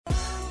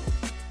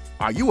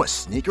Are you a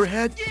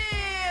sneakerhead?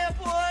 Yeah,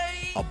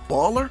 boy! A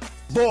baller?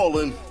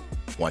 Ballin'.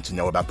 Want to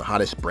know about the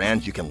hottest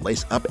brands you can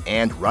lace up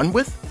and run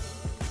with?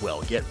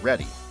 Well, get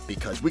ready,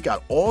 because we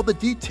got all the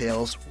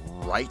details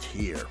right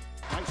here.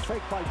 Nice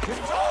fake by James.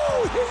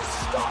 Oh, he's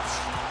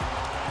stuffed!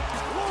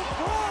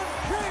 LeBron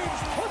James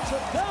puts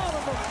it down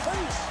in the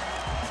face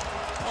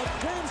of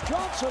James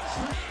Johnson.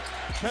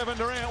 Kevin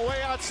Durant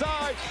way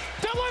outside,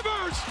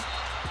 delivers!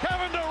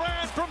 Kevin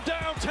Durant from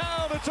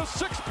downtown, it's a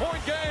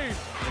 6-point game.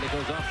 And it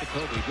goes off to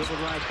Kobe, dribble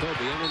drive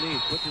Kobe underneath,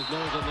 puts his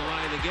nose on the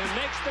line again,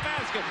 makes the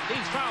basket,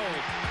 he's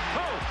fouled.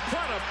 Oh,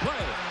 what a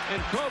play.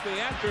 And Kobe,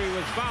 after he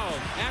was fouled,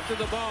 after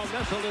the ball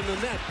nestled in the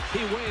net,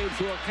 he waved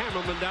to a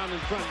cameraman down in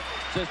front,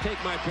 says,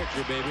 take my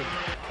picture, baby.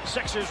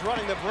 Sixers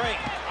running the break.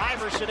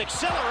 Iverson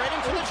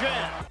accelerating for the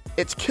jam.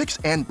 It's Kicks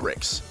and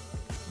Bricks,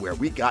 where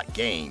we got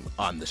game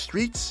on the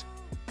streets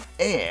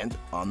and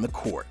on the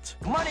court.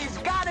 Money's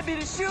gotta be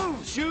the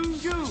shoes.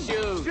 Shoes.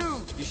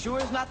 You sure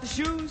it's not the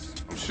shoes?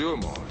 I'm sure,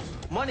 Mars.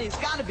 Money's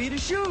gotta be the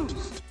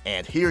shoes.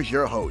 And here's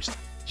your host,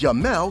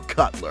 Jamel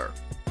Cutler.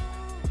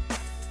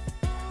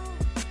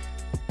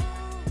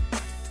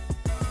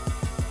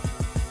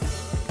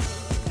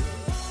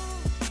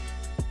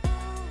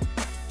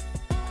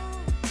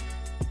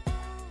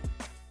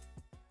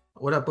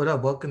 What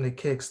up? Welcome to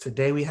Kicks.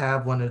 Today we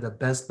have one of the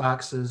best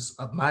boxers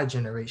of my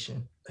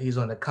generation. He's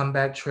on the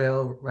comeback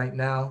trail right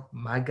now.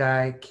 My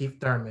guy, Keith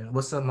Thurman.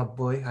 What's up, my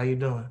boy? How you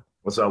doing?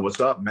 What's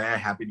up, man?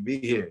 Happy to be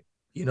here.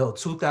 You know,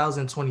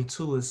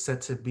 2022 is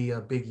set to be a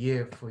big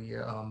year for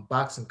your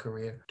boxing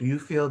career. Do you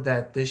feel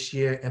that this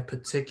year in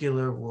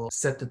particular will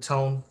set the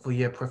tone for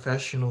your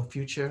professional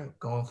future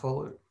going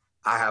forward?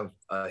 I have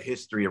a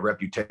history, a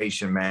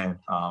reputation, man.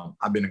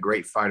 I've been a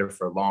great fighter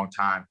for a long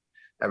time.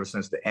 Ever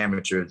since the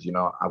amateurs, you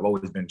know, I've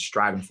always been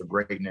striving for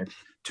greatness,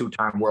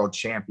 2-time world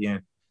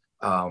champion.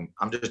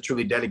 I'm just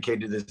truly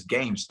dedicated to this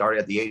game.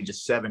 Started at the age of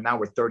 7. Now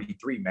we're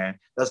 33, man.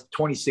 That's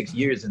 26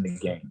 years in the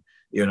game.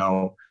 You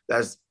know,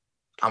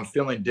 I'm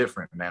feeling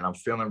different, man. I'm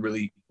feeling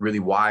really, really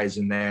wise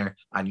in there.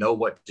 I know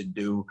what to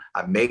do.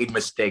 I made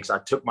mistakes. I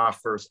took my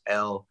first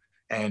L,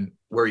 and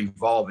we're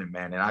evolving,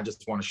 man. And I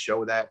just want to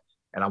show that,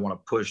 and I want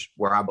to push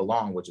where I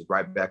belong, which is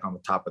right back on the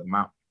top of the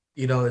mountain.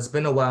 You know, it's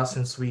been a while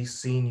since we've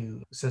seen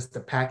you, since the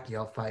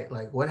Pacquiao fight.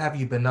 Like, what have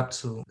you been up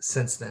to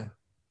since then?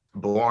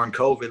 Born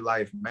COVID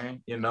life,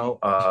 man. You know,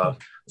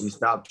 we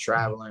stopped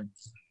traveling.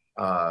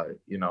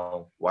 You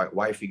know,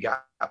 wifey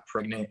got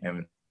pregnant,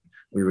 and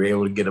we were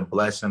able to get a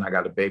blessing. I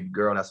got a baby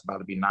girl that's about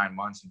to be 9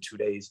 months in 2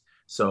 days.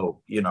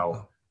 So, you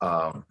know,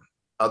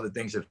 other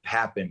things have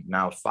happened.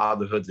 Now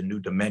fatherhood's a new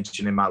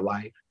dimension in my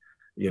life.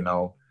 You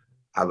know,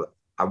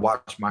 I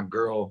watched my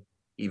girl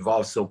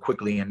evolve so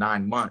quickly in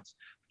 9 months.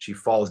 She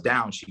falls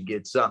down, she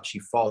gets up. She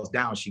falls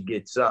down, she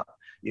gets up.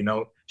 You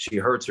know, she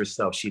hurts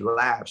herself. She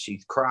laughs,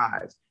 she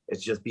cries.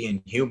 It's just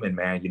being human,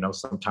 man. You know,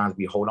 sometimes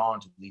we hold on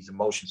to these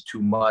emotions too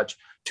much,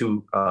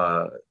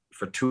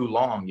 for too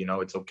long. You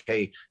know, it's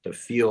okay to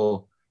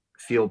feel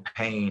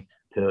pain,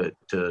 to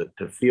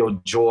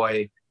feel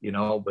joy, you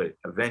know, but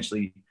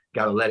eventually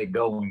got to let it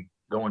go and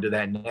go into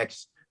that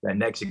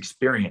next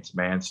experience,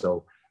 man.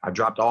 So I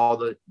dropped all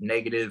the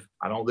negative.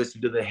 I don't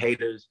listen to the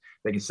haters.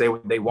 They can say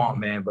what they want,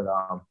 man, but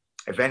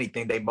if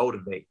anything, they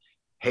motivate.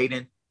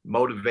 Hating,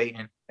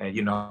 motivating, and,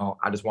 you know,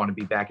 I just want to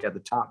be back at the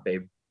top,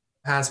 baby.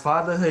 Has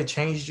fatherhood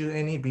changed you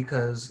any?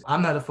 Because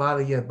I'm not a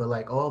father yet, but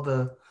like all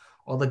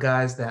the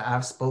guys that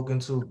I've spoken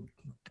to,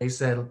 they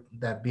said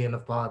that being a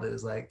father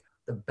is like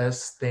the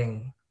best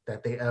thing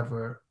that they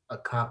ever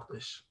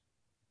accomplished.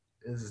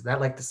 Is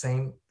that like the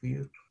same for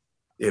you?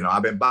 You know,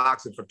 I've been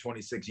boxing for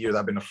 26 years.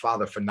 I've been a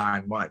father for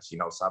 9 months, you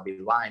know, so I'd be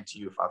lying to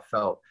you if I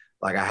felt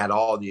like I had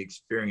all the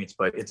experience,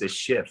 but it's a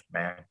shift,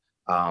 man.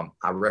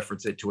 I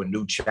reference it to a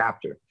new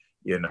chapter.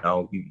 You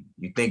know,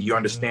 you think you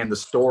understand the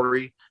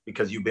story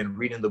because you've been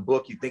reading the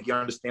book. You think you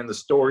understand the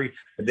story,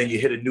 but then you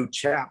hit a new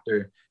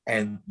chapter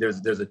and there's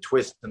a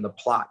twist in the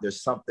plot.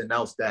 There's something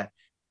else that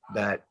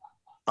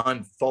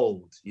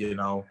unfolds, you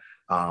know,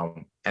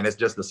 and it's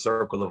just the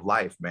circle of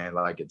life, man.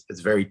 Like it's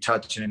very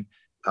touching.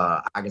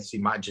 I can see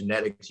my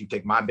genetics. You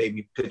take my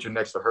baby picture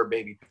next to her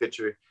baby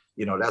picture.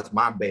 You know, that's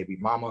my baby,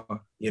 mama.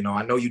 You know,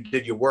 I know you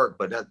did your work,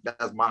 but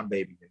that's my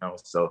baby, you know.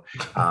 So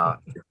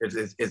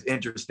it's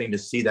interesting to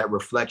see that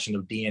reflection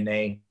of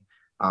DNA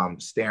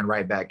staring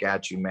right back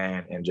at you,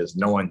 man, and just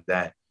knowing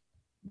that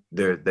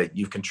that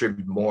you've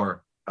contributed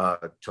more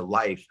to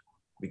life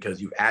because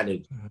you've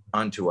added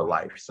unto a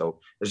life. So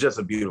it's just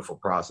a beautiful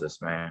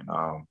process, man.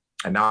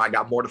 And now I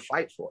got more to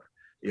fight for.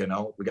 You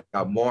know, we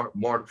got more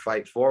to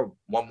fight for,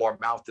 one more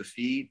mouth to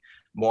feed,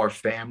 more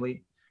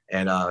family,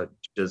 and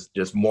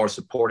just more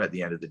support at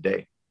the end of the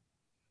day.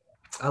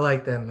 I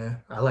like that,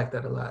 man. I like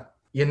that a lot.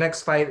 Your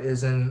next fight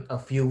is in a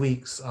few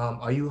weeks.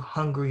 Are you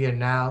hungrier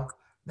now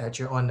that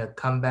you're on the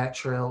comeback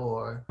trail,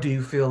 or do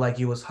you feel like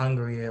you was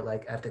hungrier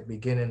like at the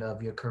beginning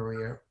of your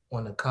career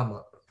on the come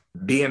up?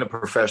 Being a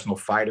professional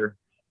fighter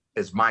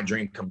is my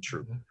dream come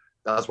true. Mm-hmm.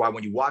 That's why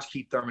when you watch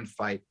Keith Thurman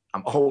fight,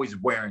 I'm always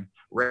wearing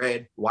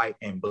red, white,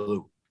 and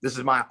blue. This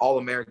is my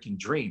all-American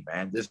dream,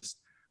 man.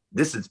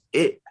 this is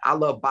it. I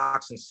love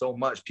boxing so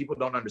much. People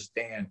don't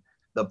understand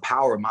the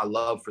power of my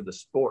love for the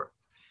sport.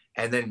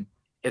 And then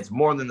it's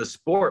more than the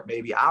sport,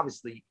 maybe.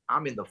 Obviously,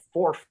 I'm in the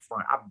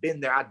forefront. I've been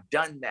there. I've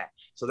done that.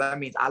 So that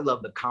means I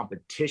love the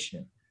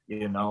competition.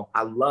 You know,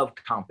 I love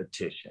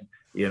competition.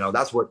 You know,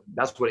 that's what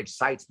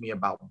excites me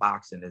about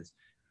boxing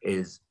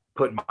is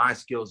putting my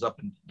skills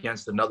up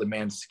against another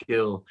man's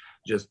skill,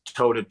 just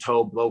toe to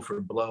toe, blow for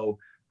blow.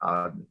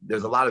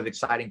 There's a lot of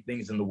exciting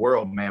things in the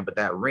world, man, but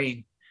that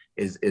ring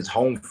is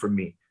home for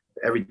me.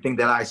 Everything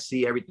that I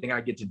see, everything I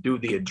get to do,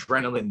 the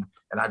adrenaline,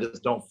 and I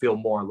just don't feel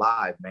more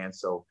alive, man.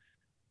 So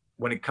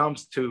when it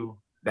comes to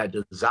that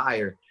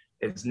desire,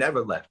 it's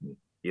never left me.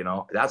 You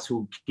know, that's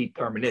who Keith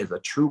Thurman is, a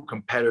true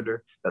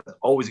competitor that's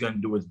always going to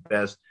do his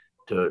best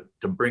to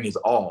bring his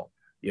all,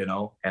 you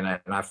know. And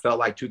I felt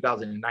like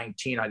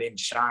 2019, I didn't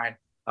shine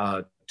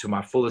to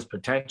my fullest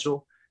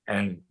potential.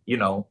 And, you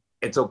know,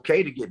 it's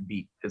okay to get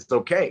beat. It's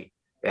okay.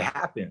 It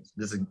happens.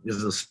 This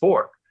is a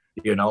sport,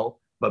 you know,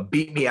 but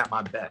beat me at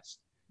my best.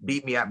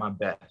 Beat me at my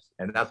best.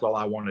 And that's all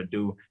I want to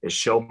do is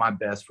show my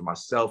best for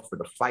myself, for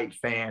the fight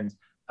fans,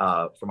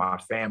 for my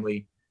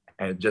family.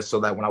 And just so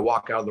that when I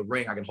walk out of the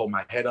ring, I can hold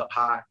my head up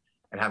high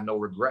and have no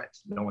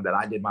regrets, knowing that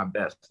I did my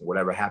best.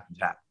 Whatever happens,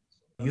 happens.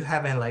 You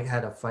haven't like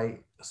had a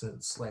fight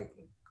since like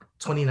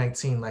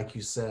 2019, like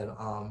you said.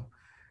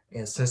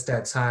 And since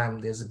that time,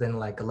 there's been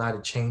like a lot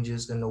of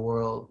changes in the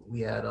world.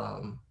 We had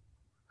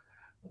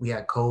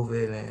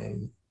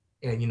COVID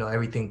and you know,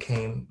 everything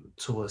came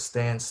to a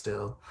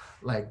standstill.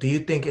 Like, do you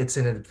think it's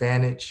an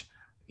advantage,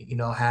 you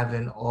know,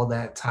 having all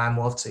that time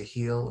off to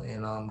heal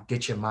and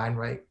get your mind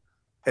right?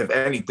 If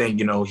anything,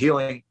 you know,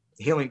 healing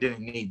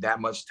didn't need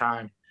that much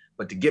time,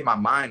 but to get my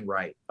mind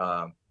right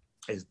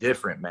is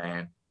different,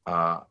 man.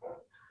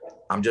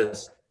 I'm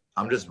just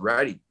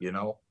ready, you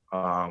know.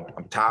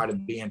 I'm tired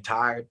of being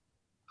tired.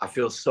 I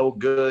feel so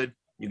good.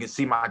 You can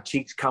see my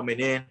cheeks coming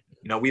in.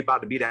 You know, we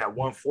about to be at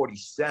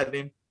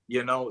 147,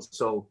 you know.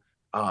 So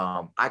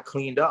I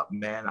cleaned up,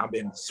 man. I've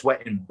been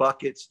sweating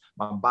buckets.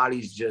 My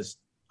body's just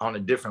on a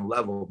different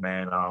level,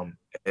 man.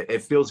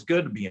 It feels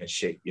good to be in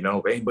shape. You know,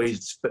 if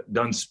anybody's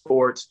done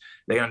sports,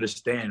 they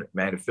understand,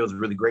 man. It feels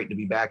really great to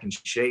be back in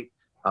shape.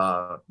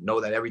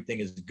 Know that everything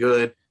is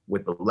good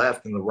with the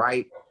left and the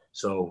right.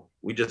 So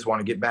we just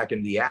want to get back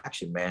into the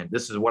action, man.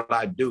 This is what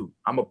I do.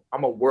 I'm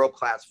a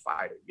world-class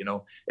fighter. You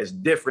know, it's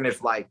different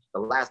if like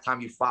the last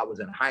time you fought was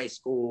in high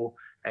school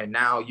and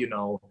now, you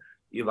know,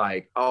 you're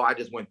like, oh, I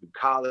just went through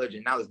college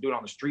and now this dude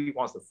on the street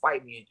wants to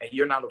fight me and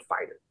you're not a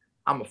fighter.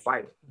 I'm a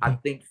fighter. I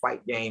think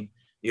fight game,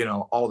 you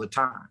know, all the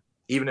time.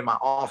 Even in my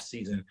off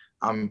season,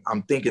 I'm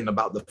thinking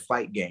about the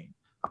fight game.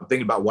 I'm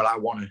thinking about what I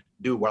want to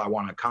do, what I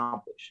want to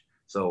accomplish.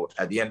 So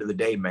at the end of the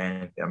day,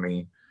 man, I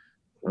mean,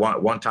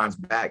 one time's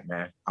back,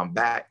 man. I'm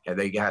back, and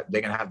they're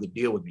gonna have to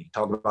deal with me.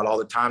 Talking about all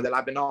the time that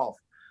I've been off,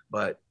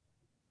 but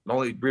the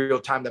only real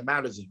time that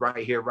matters is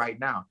right here, right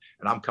now.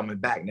 And I'm coming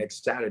back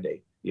next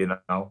Saturday. You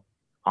know,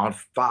 on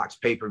Fox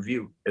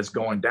pay-per-view. It's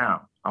going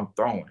down. I'm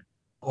throwing.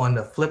 On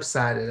the flip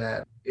side of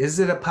that, is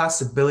it a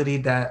possibility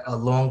that a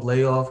long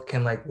layoff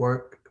can like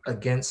work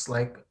against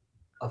like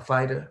a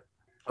fighter?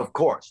 Of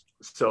course.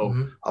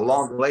 So a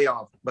long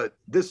layoff, but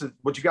this is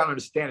what you got to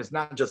understand. It's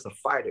not just a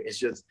fighter.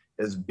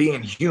 It's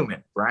being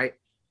human, right?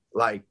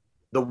 Like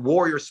the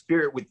warrior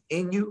spirit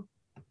within you,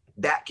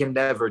 that can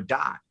never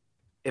die.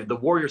 If the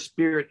warrior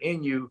spirit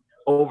in you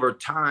over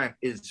time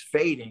is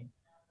fading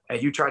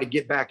and you try to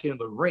get back into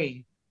the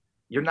ring,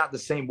 you're not the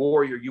same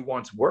warrior you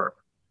once were.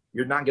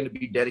 You're not going to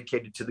be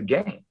dedicated to the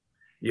game.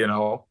 You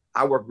know,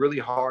 I work really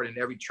hard in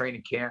every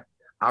training camp.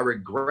 I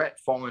regret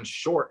falling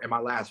short in my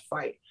last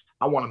fight.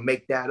 I want to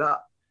make that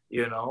up,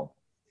 you know,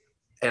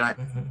 and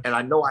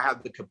I know I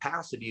have the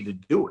capacity to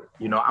do it.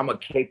 You know, I'm a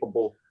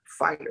capable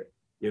fighter.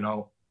 You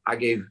know,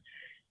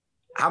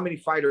 how many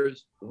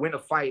fighters win a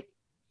fight,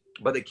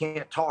 but they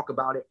can't talk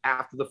about it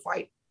after the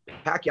fight?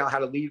 Pacquiao had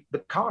to leave the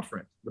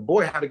conference. The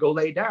boy had to go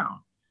lay down.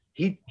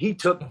 He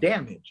took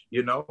damage,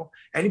 you know.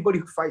 Anybody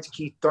who fights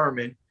Keith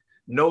Thurman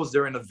knows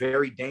they're in a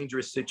very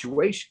dangerous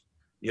situation.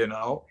 You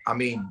know, I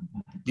mean,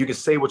 you can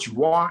say what you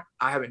want.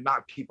 I haven't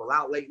knocked people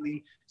out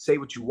lately. Say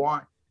what you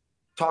want.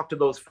 Talk to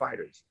those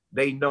fighters.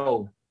 They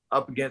know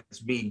up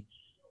against me,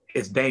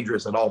 it's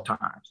dangerous at all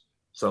times.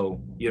 So,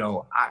 you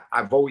know,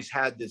 I've always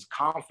had this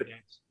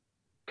confidence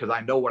because I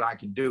know what I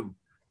can do.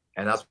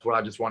 And that's what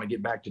I just want to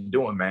get back to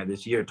doing, man,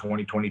 this year,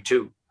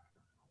 2022.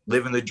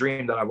 Living the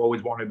dream that I've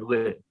always wanted to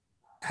live.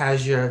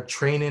 Has your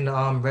training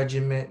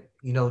regimen,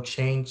 you know,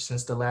 changed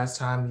since the last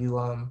time you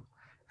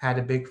had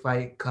a big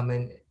fight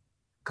coming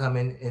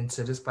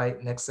into this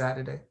fight next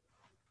Saturday?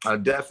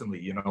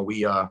 Definitely. You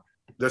know,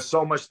 there's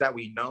so much that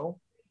we know,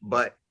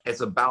 but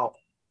it's about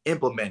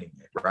implementing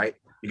it, right?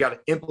 You got to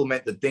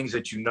implement the things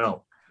that you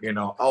know. You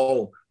know,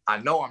 oh, I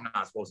know I'm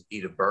not supposed to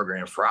eat a burger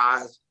and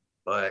fries,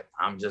 but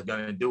I'm just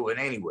going to do it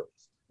anyways.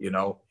 You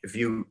know, if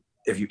you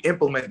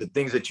implement the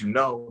things that you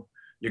know,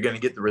 you're going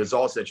to get the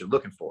results that you're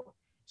looking for.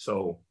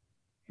 So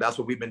that's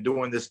what we've been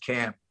doing this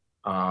camp.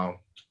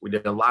 We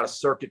did a lot of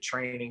circuit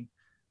training.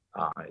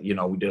 You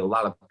know, we did a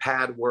lot of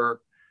pad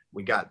work.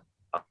 We got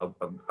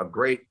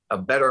a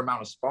better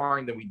amount of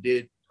sparring than we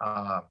did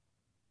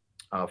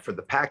for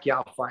the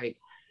Pacquiao fight.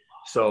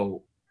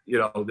 So, you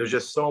know, there's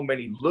just so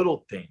many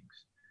little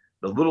things,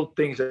 the little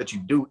things that you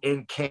do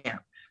in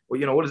camp. Well,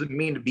 you know, what does it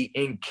mean to be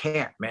in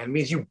camp, man? It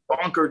means you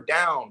bunker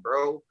down,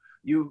 bro.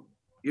 You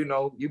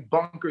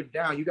bunker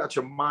down. You got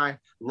your mind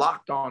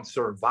locked on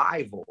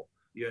survival.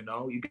 You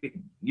know,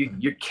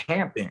 you're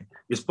camping.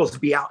 You're supposed to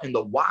be out in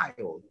the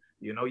wild.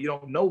 You know, you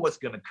don't know what's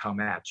going to come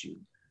at you.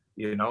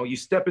 You know, you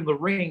step in the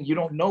ring, you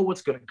don't know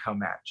what's going to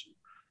come at you.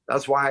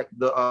 That's why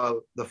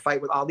the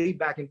fight with Ali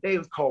back in the day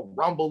was called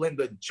Rumble in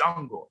the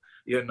Jungle.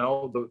 You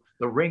know,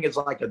 the ring is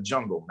like a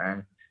jungle,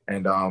 man.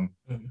 And I'm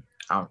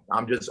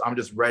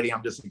just ready.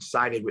 I'm just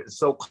excited. It's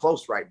so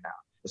close right now.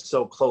 It's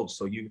so close.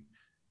 So you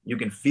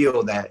can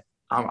feel that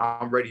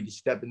I'm ready to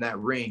step in that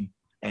ring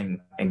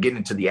and get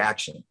into the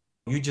action.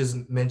 You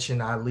just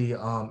mentioned Ali.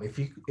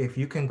 If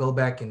you can go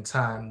back in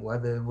time,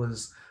 whether it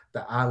was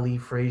the Ali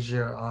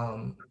Frazier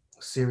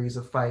series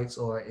of fights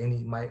or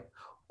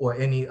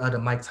any other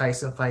Mike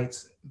Tyson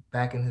fights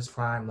back in his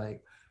prime,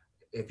 like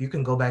if you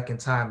can go back in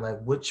time, like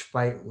which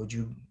fight would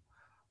you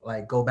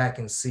like go back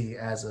and see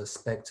as a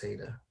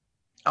spectator?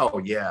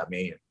 Oh yeah, I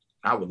mean,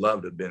 I would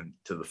love to have been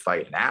to the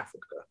fight in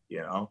Africa,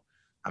 you know.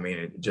 I mean,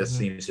 it just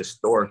seems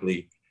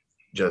historically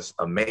just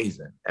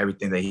amazing.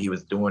 Everything that he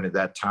was doing at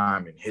that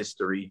time in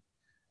history.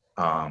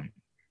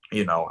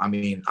 You know, I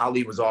mean,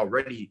 Ali was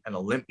already an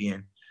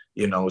Olympian,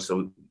 you know,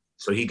 so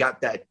he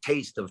got that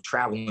taste of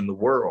traveling the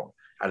world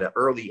at an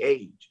early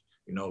age.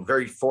 You know,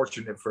 very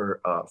fortunate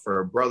for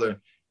a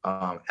brother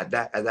at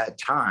that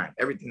time.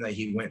 Everything that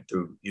he went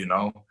through, you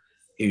know,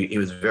 he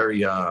was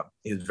very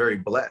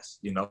blessed,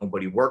 you know,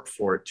 but he worked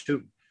for it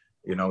too.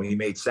 You know, he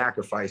made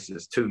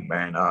sacrifices too,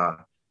 man.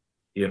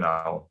 We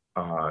all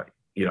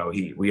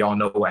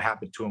know what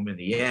happened to him in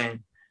the end.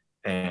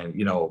 And,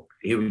 you know,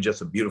 he was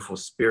just a beautiful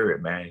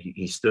spirit, man.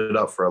 He stood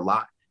up for a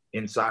lot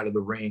inside of the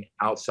ring,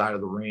 outside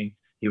of the ring.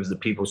 He was the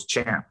people's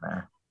champ,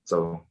 man.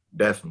 So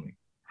definitely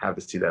have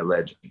to see that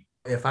legend.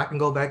 If I can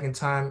go back in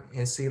time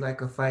and see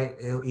like a fight,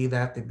 it'll either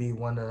have to be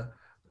one of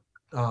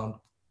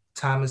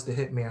Thomas the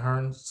Hitman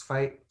Hearns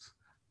fights.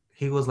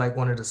 He was like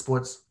one of the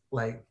sports,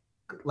 like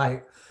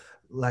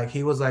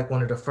he was like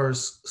one of the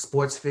first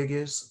sports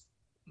figures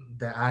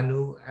that I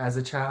knew as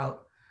a child.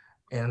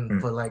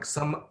 And for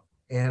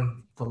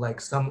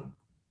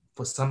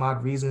some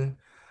odd reason,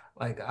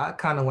 like I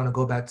kind of want to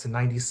go back to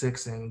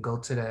 96 and go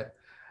to that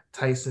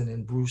Tyson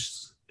and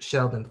Bruce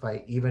Sheldon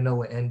fight, even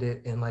though it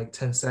ended in like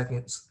 10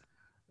 seconds,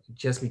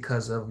 just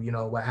because of, you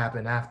know, what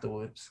happened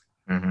afterwards,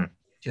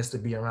 just to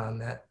be around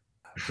that.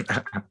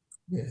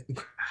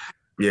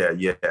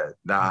 Yeah.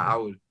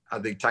 I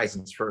think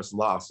Tyson's first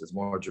loss is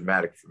more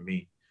dramatic for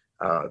me.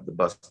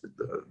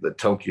 The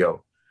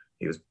Tokyo,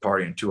 he was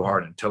partying too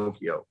hard in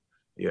Tokyo,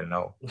 you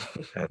know,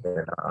 and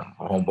then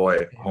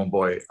homeboy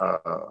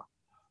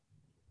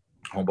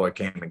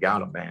came and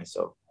got him, man.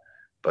 So,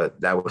 but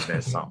that would have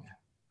been something.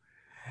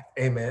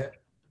 Hey, man.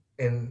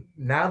 And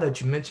now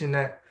that you mentioned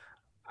that,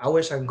 I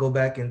wish I could go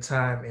back in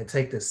time and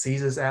take the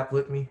Caesars app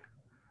with me.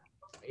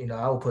 You know,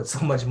 I would put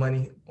so much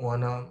money on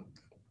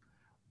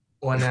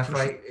that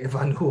fight if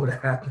I knew what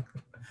happened.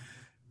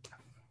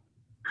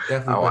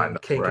 Definitely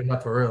caking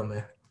up for real,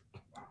 man.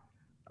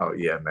 Oh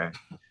yeah, man.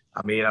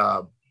 I mean,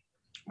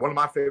 one of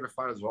my favorite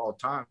fighters of all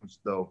times,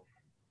 though,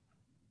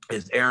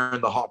 is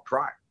Aaron the Hawk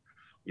Pryor.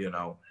 You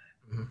know,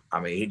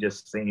 I mean, he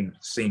just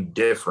seemed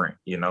different.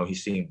 You know, he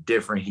seemed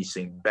different. He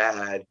seemed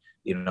bad.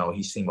 You know,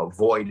 he seemed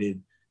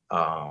avoided.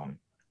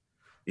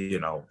 You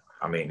know,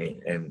 I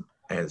mean, and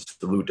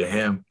salute to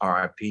him,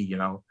 RIP. You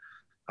know,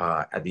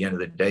 at the end of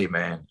the day,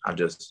 man, I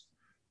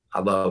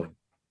love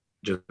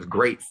just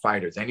great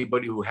fighters.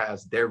 Anybody who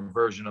has their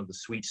version of the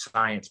sweet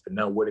science,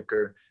 Pernell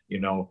Whitaker, you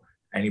know,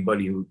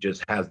 anybody who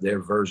just has their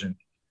version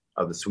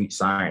of the sweet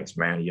science,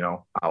 man, you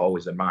know, I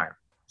always admire.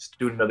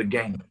 Student of the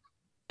game.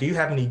 Do you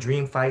have any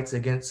dream fights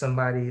against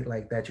somebody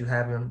like that you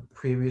haven't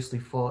previously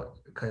fought?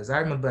 Because I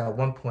remember at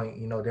one point,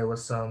 you know, there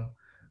was some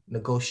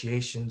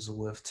negotiations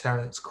with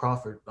Terrence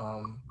Crawford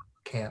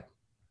camp.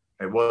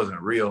 It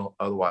wasn't real.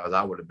 Otherwise,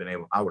 I would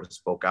have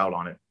spoke out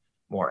on it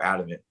more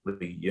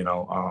adamantly, you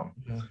know.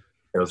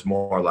 It was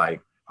more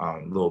like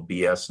a little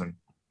BS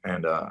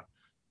and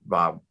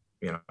Bob,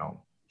 you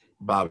know,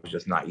 Bob was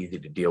just not easy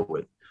to deal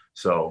with.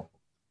 So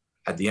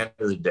at the end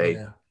of the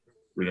day,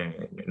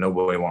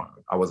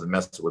 I wasn't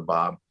messing with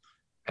Bob.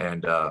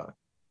 And I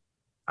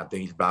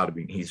think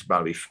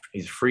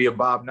he's free of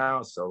Bob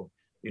now. So,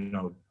 you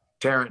know,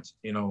 Terrence,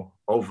 you know,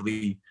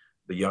 hopefully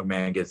the young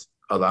man gets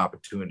other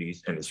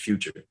opportunities in his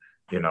future.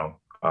 You know,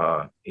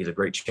 he's a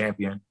great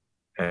champion,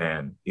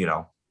 and, you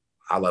know,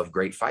 I love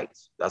great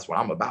fights. That's what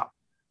I'm about,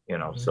 you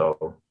know.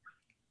 So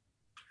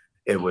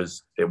it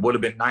would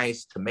have been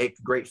nice to make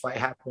a great fight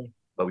happen,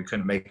 but we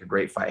couldn't make a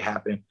great fight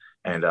happen.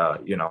 And,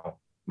 you know,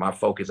 my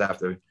focus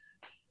after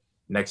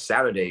next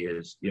Saturday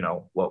is, you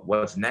know,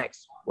 what's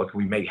next? What can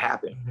we make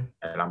happen?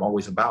 And I'm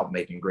always about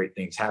making great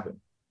things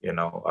happen. You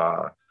know,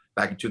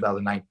 back in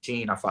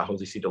 2019, I fought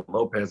Jose Cito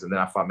Lopez, and then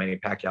I fought Manny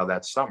Pacquiao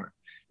that summer.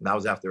 And that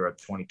was after a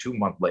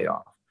 22-month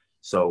layoff.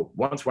 So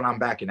when I'm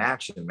back in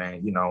action,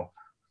 man, you know,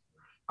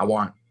 I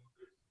want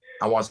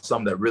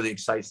something that really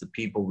excites the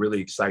people,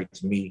 really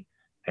excites me,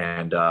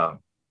 and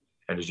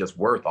it's just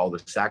worth all the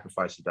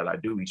sacrifices that I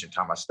do each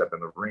time I step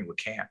in the ring with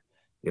Cam.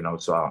 You know,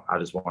 so I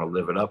just want to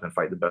live it up and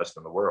fight the best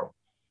in the world.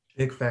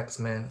 Big facts,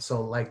 man.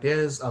 So like,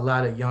 there's a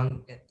lot of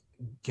young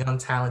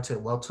talented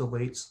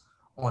welterweights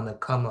on the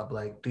come up.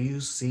 Like, do you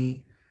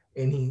see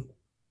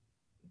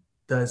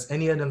does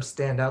any of them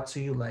stand out to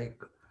you?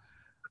 Like,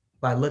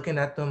 by looking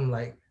at them,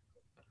 like,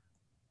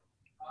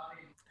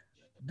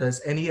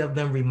 does any of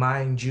them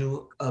remind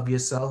you of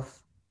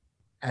yourself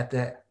at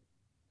that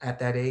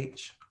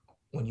age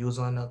when you was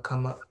on the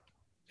come up?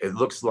 It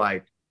looks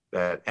like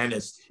that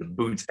Ennis, the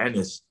Boots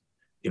Ennis,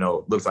 you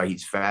know, looks like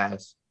he's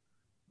fast.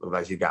 Looks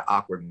like he's got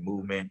awkward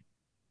movement,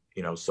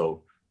 you know,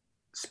 so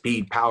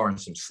speed, power, and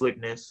some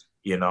slickness,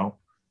 you know,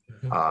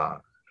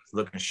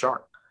 looking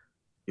sharp,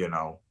 you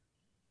know.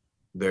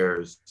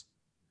 There's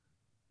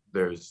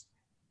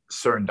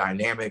certain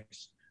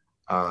dynamics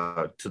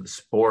to the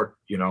sport,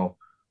 you know,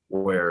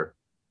 where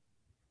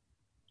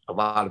a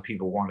lot of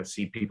people want to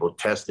see people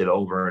tested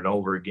over and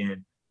over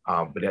again.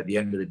 But at the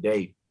end of the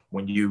day,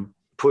 when you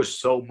push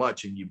so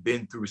much and you've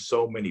been through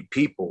so many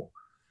people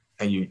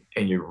and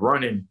you're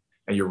running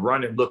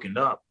looking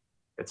up,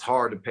 it's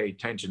hard to pay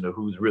attention to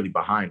who's really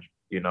behind you,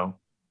 you know.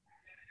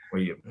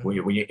 When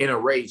you're in a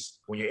race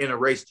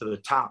to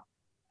the top,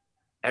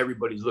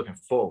 everybody's looking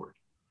forward,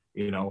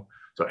 you know.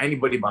 So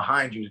anybody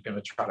behind you is going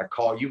to try to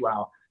call you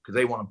out because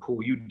they want to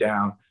pull you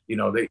down. You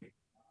know, they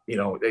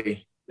want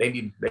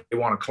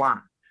to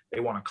climb. They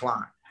want to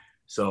climb.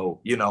 So,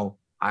 you know,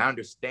 I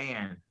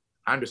understand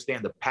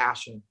the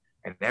passion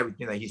and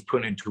everything that he's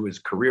put into his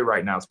career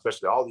right now,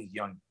 especially all these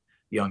young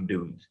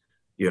dudes.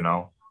 You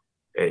know,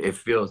 it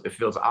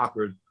feels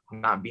awkward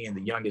not being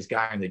the youngest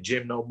guy in the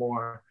gym no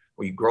more.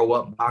 When you grow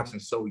up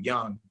boxing so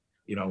young,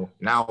 you know,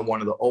 now I'm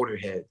one of the older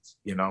heads,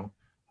 you know.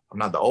 I'm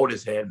not the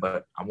oldest head,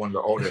 but I'm one of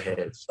the older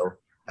heads. So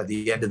at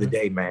the end of the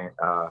day, man,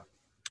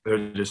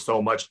 there's just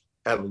so much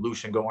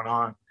evolution going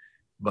on.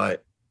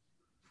 But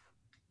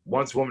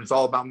once women, it's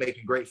all about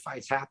making great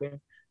fights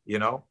happen, you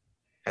know.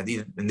 And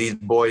these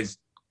boys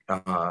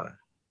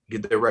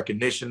get their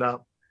recognition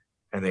up,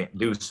 and they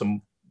do a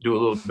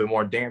little bit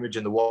more damage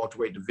in the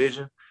welterweight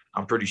division.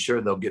 I'm pretty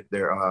sure they'll get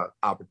their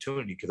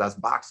opportunity, because that's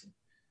boxing,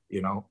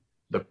 you know.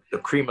 The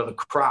cream of the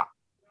crop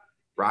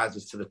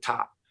rises to the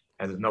top,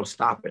 and there's no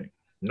stopping it.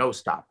 No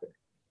stopping.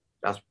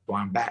 That's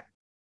why I'm back.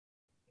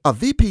 A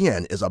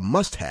VPN is a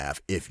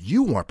must-have if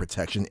you want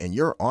protection in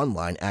your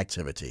online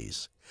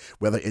activities.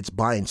 Whether it's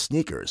buying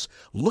sneakers,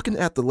 looking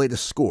at the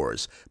latest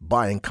scores,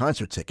 buying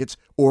concert tickets,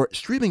 or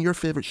streaming your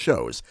favorite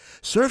shows,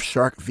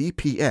 Surfshark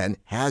VPN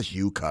has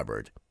you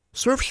covered.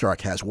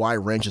 Surfshark has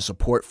wide-ranging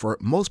support for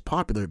most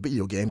popular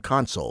video game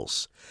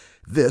consoles.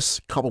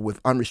 This, coupled with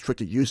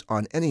unrestricted use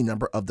on any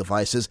number of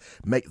devices,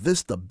 make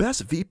this the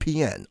best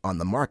VPN on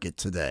the market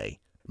today.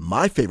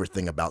 My favorite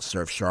thing about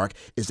Surfshark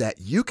is that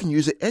you can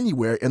use it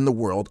anywhere in the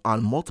world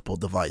on multiple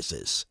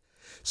devices.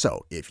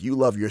 So, if you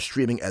love your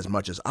streaming as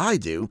much as I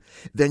do,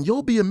 then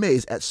you'll be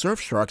amazed at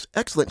Surfshark's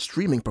excellent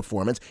streaming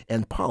performance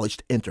and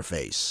polished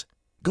interface.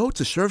 Go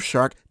to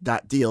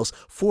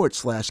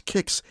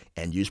surfshark.deals/kicks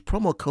and use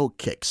promo code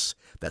KICKS.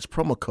 That's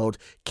promo code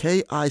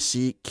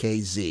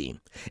KICKZ,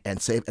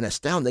 and save an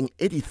astounding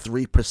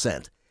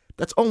 83%.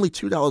 That's only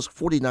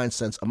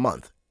 $2.49 a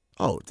month.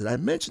 Oh, did I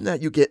mention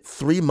that you get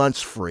 3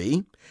 months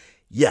free?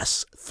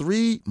 Yes,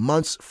 3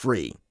 months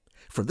free.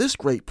 For this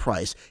great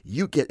price,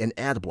 you get an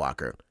ad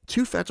blocker,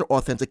 2-factor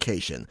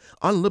authentication,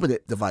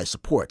 unlimited device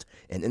support,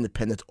 an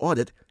independent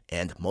audit,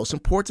 and most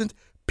important,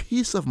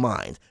 peace of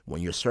mind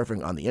when you're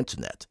surfing on the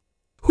internet.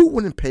 Who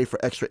wouldn't pay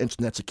for extra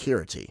internet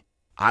security?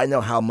 I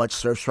know how much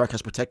Surfshark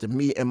has protected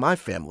me and my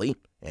family,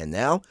 and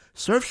now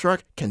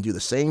Surfshark can do the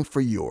same for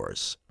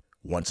yours.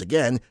 Once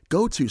again,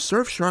 go to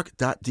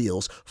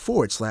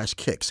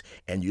surfshark.deals/kicks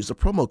and use the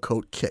promo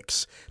code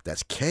KICKS.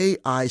 That's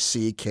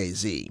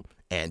KICKZ.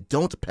 And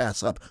don't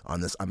pass up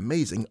on this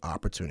amazing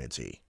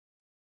opportunity.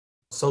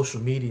 Social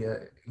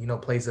media, you know,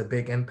 plays a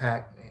big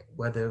impact,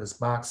 whether it's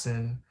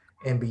boxing,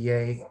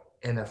 NBA,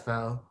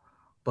 NFL.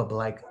 But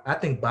like, I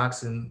think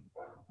boxing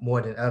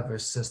more than ever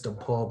since the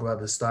Paul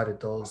brothers started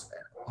those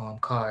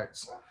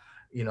cards,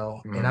 you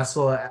know. And I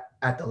saw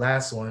at the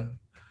last one,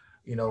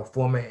 you know,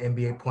 former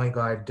NBA point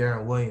guard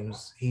Darren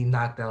Williams, he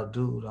knocked out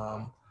dude.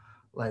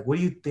 Like, what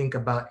do you think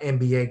about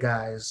NBA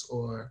guys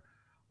or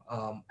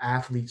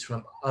athletes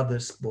from other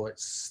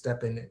sports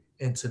stepping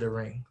into the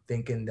ring,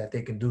 thinking that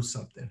they can do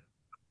something?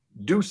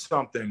 Do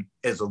something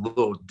is a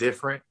little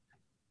different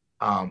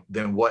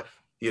than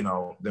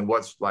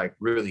what's like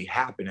really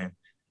happening.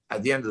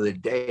 At the end of the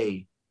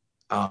day,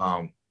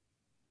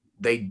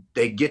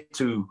 they get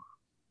to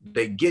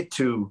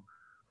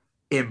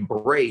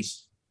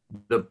embrace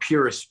the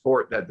purest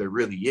sport that there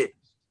really is,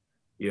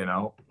 you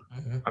know.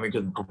 I mean,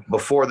 because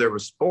before there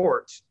was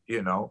sports,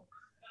 you know,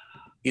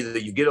 either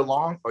you get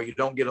along or you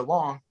don't get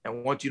along,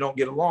 and once you don't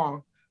get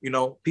along, you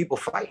know, people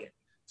fighting.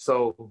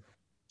 So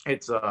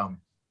it's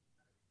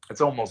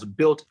It's almost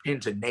built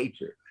into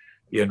nature,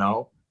 you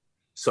know?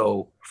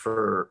 So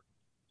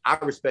I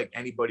respect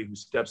anybody who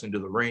steps into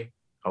the ring,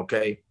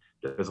 okay?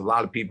 There's a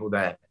lot of people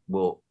that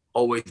will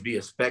always be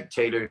a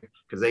spectator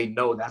because they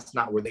know that's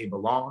not where they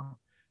belong,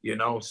 you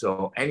know?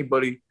 So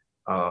anybody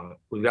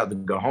who's got the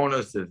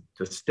cojones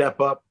to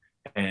step up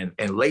and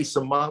lace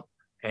them up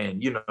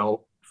and, you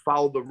know,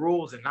 follow the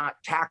rules and not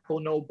tackle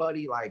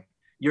nobody, like,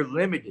 you're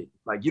limited.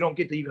 Like, you don't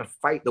get to even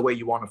fight the way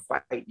you want to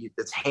fight.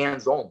 It's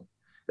hands on.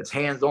 It's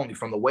hands only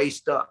from the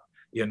waist up.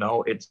 You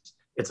know,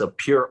 it's a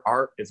pure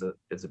art. It's a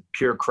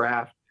pure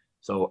craft.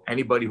 So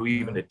anybody who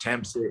even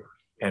attempts it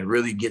and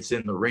really gets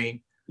in the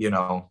ring, you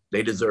know,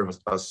 they deserve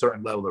a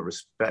certain level of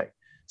respect.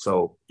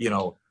 So, you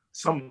know,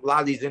 a lot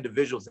of these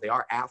individuals, they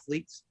are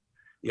athletes,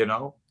 you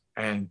know,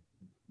 and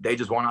they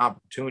just want an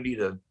opportunity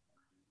to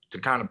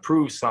kind of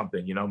prove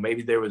something, you know.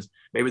 Maybe there's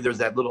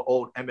that little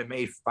old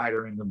MMA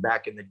fighter in them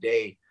back in the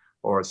day,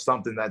 or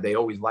something that they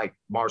always liked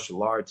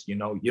martial arts. You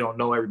know, you don't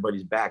know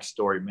everybody's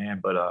backstory, man,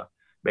 but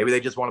maybe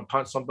they just want to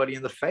punch somebody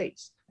in the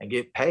face and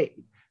get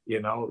paid,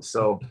 you know.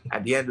 So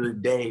at the end of the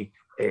day,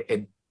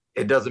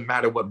 it doesn't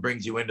matter what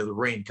brings you into the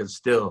ring, because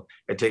still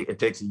it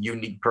takes a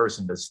unique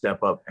person to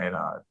step up and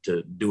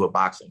to do a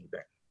boxing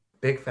event.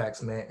 Big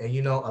facts, man. And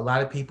you know, a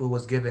lot of people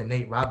was giving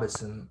Nate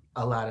Robinson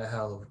a lot of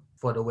hell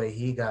for the way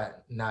he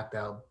got knocked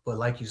out. But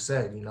like you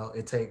said, you know,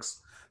 it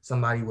takes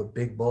somebody with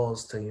big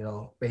balls to, you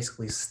know,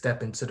 basically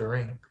step into the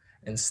ring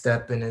and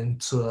stepping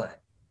into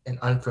an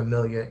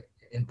unfamiliar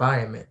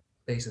environment,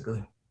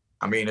 basically.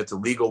 I mean, it's a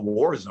legal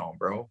war zone,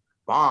 bro.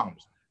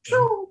 Bombs,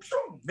 shoo,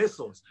 shoo,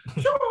 missiles,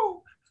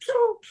 shoo,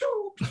 shoo,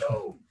 shoo,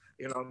 shoo.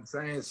 You know what I'm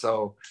saying?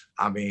 So,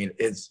 I mean,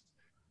 it's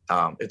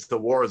the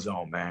war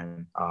zone,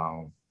 man.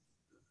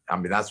 I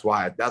mean, that's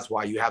why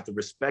you have to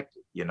respect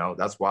it. You know,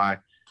 that's why,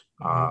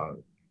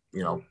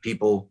 you know,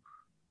 people,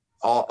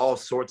 all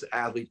sorts of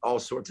athletes, all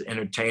sorts of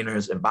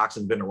entertainers, and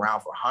boxing's been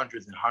around for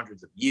hundreds and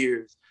hundreds of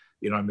years.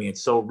 You know what I mean?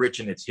 It's so rich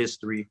in its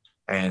history.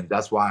 And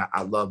that's why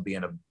I love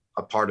being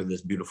a part of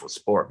this beautiful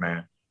sport,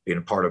 man. Being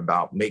a part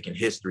about making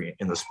history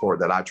in the sport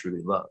that I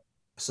truly love.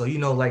 So, you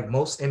know, like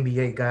most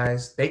NBA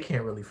guys, they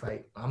can't really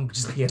fight. I'm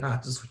just being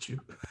honest with you.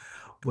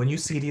 When you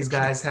see these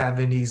guys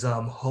having these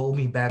hold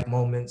me back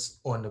moments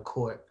on the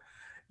court,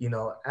 you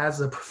know, as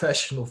a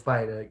professional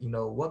fighter, you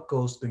know, what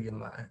goes through your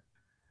mind?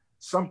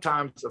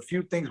 Sometimes a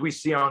few things we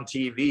see on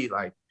TV,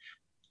 like,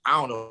 I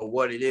don't know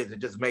what it is. It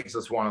just makes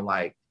us want to,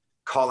 like,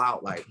 call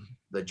out, like,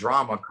 the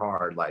drama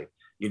card. Like,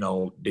 you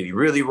know, did he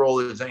really roll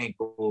his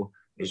ankle?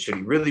 Should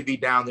he really be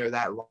down there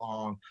that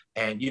long?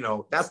 And, you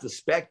know, that's the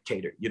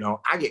spectator. You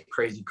know, I get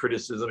crazy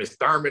criticism. Is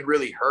Thurman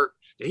really hurt?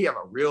 Did he have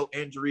a real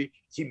injury?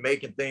 Is he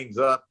making things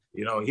up?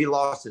 You know, he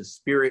lost his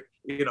spirit.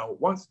 You know,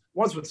 once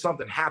when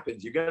something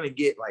happens, you're going to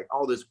get, like,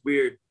 all this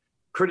weird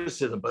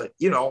criticism. But,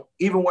 you know,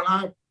 even when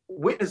I'm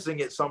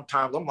witnessing it,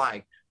 sometimes I'm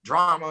like,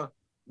 drama,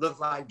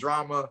 look like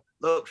drama,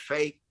 look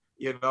fake,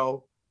 you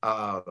know.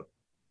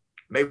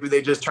 Maybe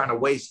they're just trying to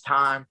waste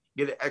time,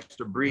 get an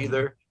extra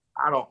breather.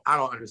 I don't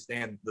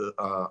understand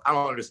I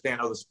don't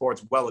understand other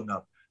sports well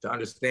enough to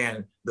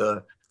understand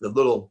the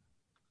little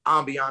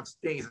ambiance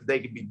things that they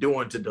could be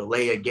doing to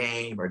delay a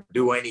game or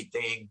do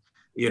anything,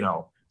 you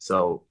know.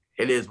 So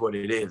it is what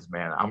it is,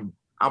 man.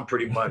 I'm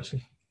pretty much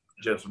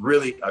just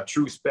really a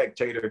true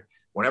spectator.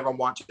 Whenever I'm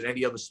watching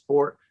any other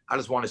sport, I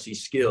just want to see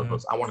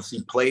skills. I want to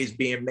see plays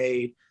being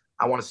made.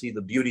 I want to see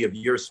the beauty of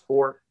your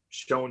sport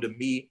shown to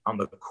me on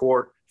the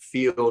court,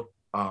 field,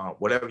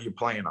 whatever you're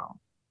playing on.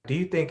 Do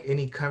you think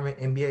any current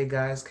NBA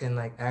guys can,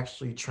 like,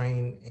 actually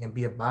train and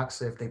be a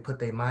boxer if they put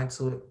their mind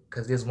to it?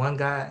 Because there's one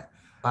guy,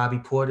 Bobby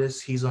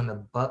Portis, he's on the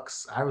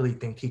Bucks. I really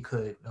think he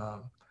could.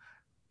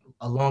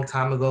 A long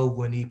time ago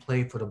when he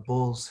played for the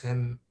Bulls,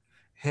 him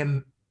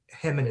and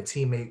a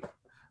teammate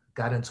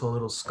got into a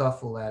little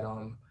scuffle at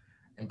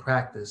in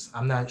practice.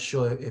 I'm not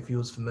sure if you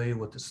was familiar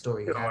with the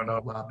story. You don't know.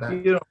 A while back.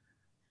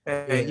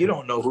 You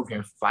don't know who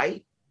can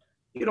fight.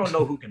 You don't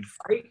know who can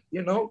fight,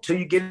 you know, till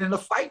you get in a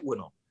fight with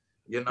them.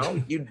 You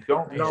know, you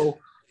don't know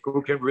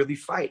who can really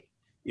fight,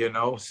 you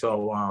know.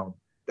 So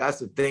that's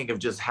the thing of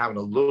just having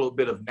a little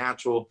bit of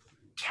natural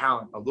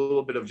talent, a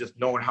little bit of just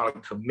knowing how to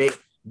commit,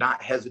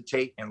 not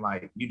hesitate, and,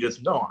 like, you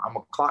just know, I'm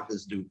gonna clock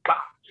this dude,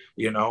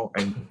 you know,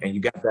 and you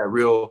got that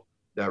real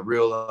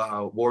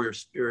warrior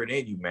spirit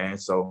in you, man.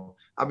 So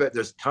I bet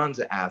there's tons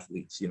of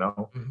athletes, you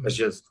know. It's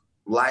just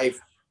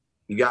life.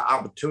 You got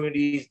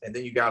opportunities, and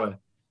then you gotta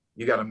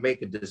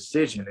make a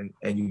decision,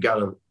 and you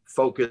gotta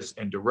focus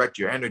and direct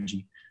your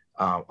energy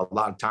a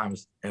lot of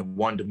times in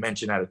one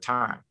dimension at a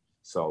time.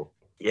 So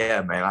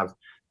yeah, man, I've,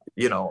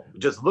 you know,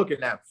 just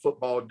looking at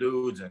football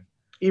dudes and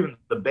even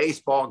the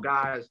baseball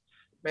guys,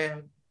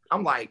 man,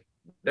 I'm like,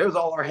 there's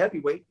all our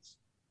heavyweights.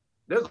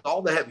 There's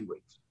all the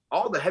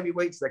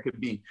heavyweights that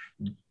could be,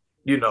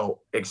 you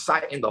know,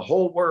 exciting the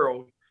whole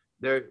world.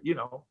 They're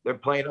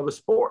playing other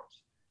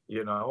sports,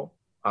 you know.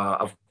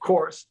 Of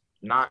course,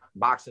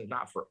 boxing's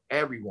not for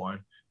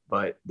everyone,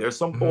 but there's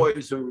some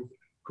boys who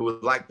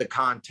who like the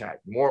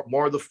contact,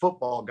 more of the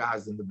football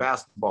guys than the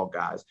basketball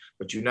guys.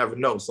 But you never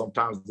know.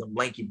 Sometimes them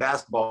lanky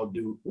basketball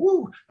dude,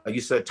 woo, like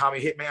you said,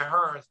 Tommy Hitman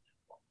Hearns,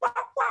 wow,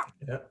 wow.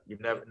 Yeah. You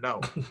never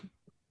know.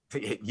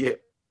 Yeah.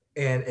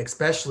 And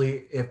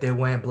especially if they're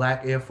wearing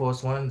black Air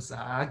Force Ones,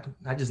 I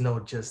just know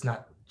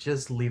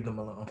just leave them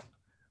alone,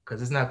 because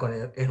it's not going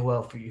to end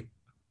well for you.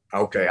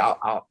 Okay,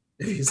 I'll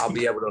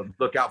be able to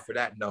look out for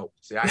that note.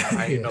 See,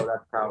 I didn't know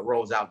that's how it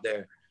rolls out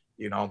there,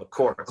 on the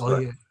court. Oh,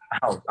 but yeah.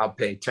 I'll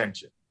pay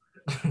attention.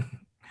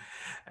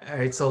 All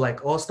right, so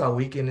like All-Star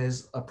Weekend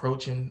is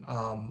approaching,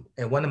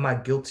 and one of my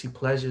guilty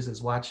pleasures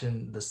is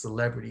watching the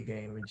celebrity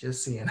game and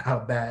just seeing how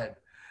bad,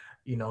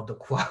 the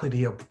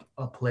quality of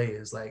play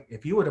is. Like,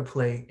 if you were to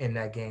play in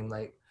that game,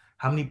 like,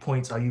 how many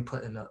points are you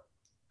putting up?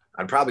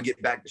 I'd probably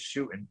get back to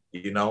shooting,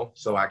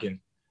 so I can,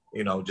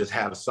 just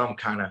have some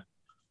kind of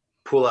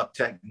pull-up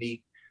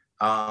technique.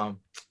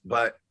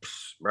 But,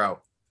 bro,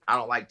 I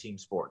don't like team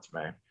sports,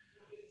 man.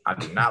 I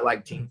do not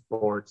like team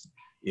sports,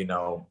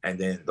 and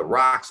then the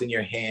rock's in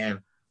your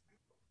hand,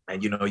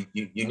 and, you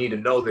need to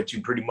know that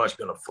you're pretty much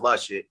going to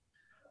flush it,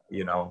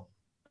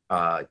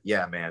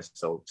 yeah, man.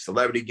 So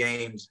celebrity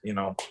games,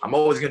 I'm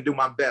always going to do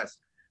my best,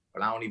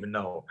 but I don't even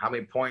know how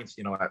many points,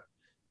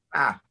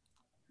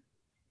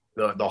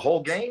 the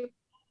whole game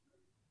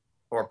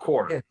or a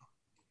quarter? Yeah.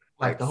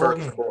 Like the whole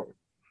game. Quarter.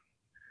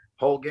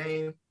 Whole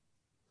game,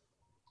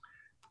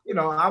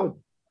 I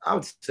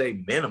would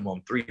say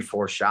minimum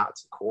 3-4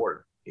 shots a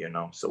quarter,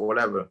 so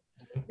whatever,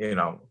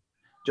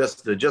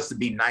 just to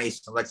be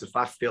nice. Unless if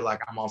I feel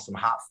like I'm on some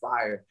hot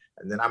fire,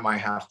 and then I might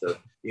have to,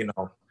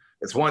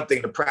 it's one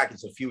thing to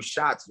practice a few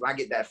shots. When I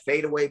get that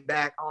fadeaway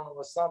back on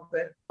or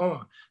something,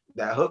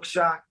 that hook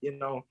shot, you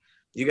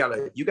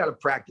gotta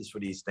practice for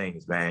these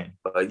things, man.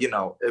 But it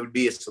would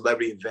be a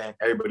celebrity event.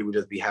 Everybody would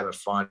just be having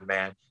fun,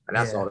 man, and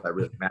that's all that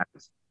really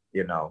matters.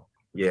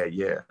 Yeah.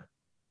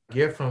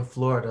 You're from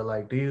Florida.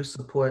 Like, do you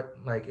support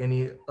like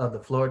any of the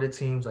Florida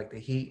teams, like the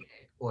Heat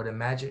or the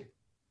Magic?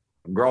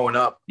 Growing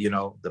up,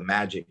 the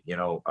Magic,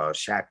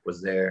 Shaq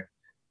was there.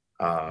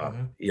 I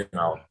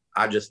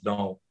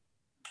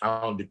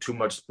don't do too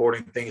much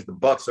sporting things. The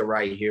Bucks are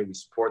right here. We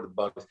support the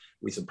Bucks.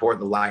 We support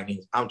the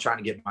Lightning. I'm trying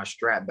to get my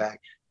strap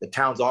back. The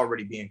town's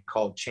already being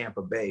called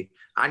Champa Bay.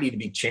 I need to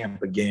be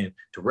champ again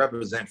to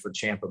represent for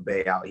Champa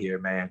Bay out here,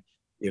 man.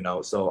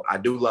 So I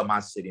do love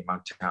my city, my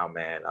town,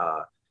 man.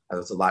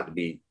 There's a lot to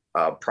be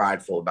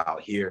prideful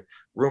about here.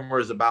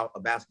 Rumors about a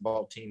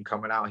basketball team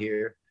coming out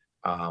here.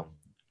 I'm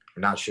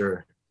not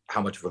sure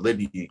how much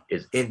validity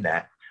is in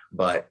that,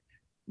 but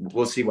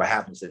we'll see what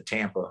happens in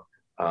Tampa.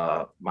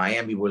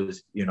 Miami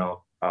was,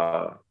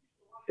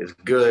 is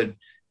good.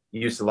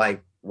 Used to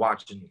like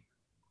watching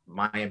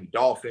Miami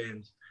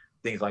Dolphins,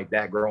 things like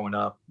that growing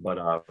up, but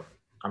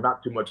I'm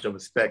not too much of a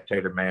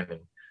spectator, man.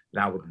 And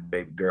now with the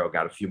baby girl,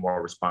 got a few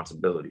more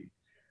responsibilities.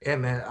 Yeah,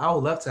 man, I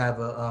would love to have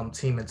a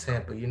team in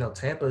Tampa.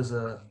 Tampa is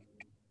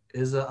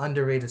a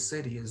underrated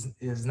city.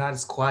 Is not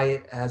as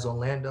quiet as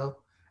Orlando,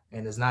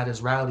 and is not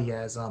as rowdy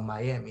as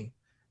Miami,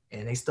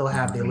 and they still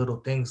have their little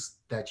things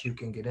that you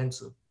can get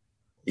into.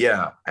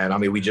 Yeah, and I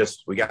mean, we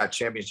got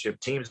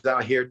championship teams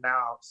out here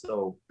now,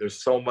 so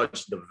there's so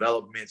much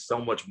development, so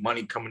much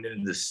money coming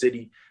into the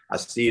city. I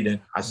see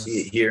it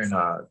here in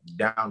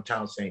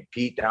downtown St.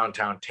 Pete,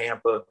 downtown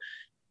Tampa.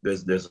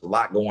 There's a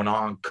lot going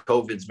on.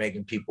 COVID's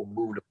making people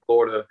move to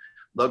Florida.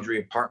 Luxury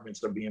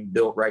apartments are being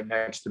built right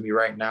next to me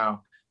right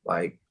now.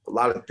 Like, a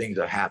lot of things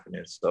are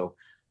happening. So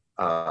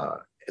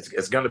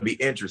it's going to be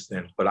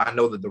interesting. But I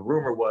know that the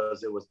rumor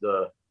was it was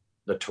the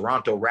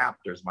Toronto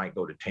Raptors might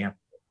go to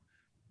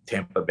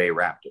Tampa Bay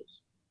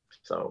Raptors.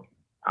 So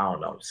I don't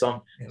know.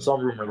 Some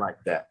rumor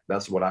like that.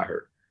 That's what I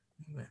heard.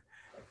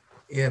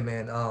 Yeah,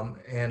 man.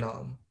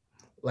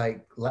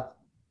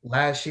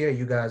 Last year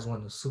you guys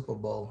won the Super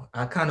Bowl.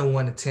 I kind of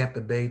wanted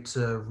Tampa Bay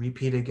to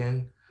repeat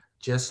again,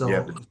 just so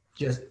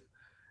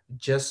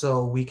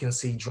we can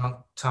see drunk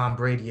Tom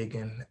Brady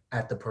again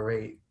at the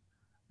parade.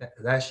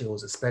 That shit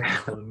was a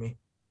spectacle to me.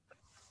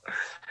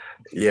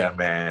 Yeah,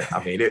 man.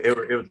 I mean, it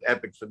was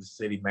epic for the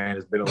city, man.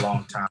 It's been a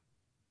long time.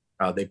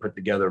 They put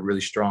together a really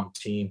strong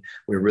team.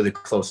 We were really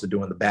close to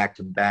doing the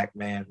back-to-back,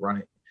 man.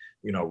 Running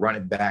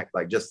back,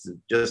 like just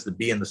to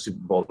be in the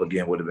Super Bowl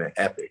again would have been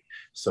epic.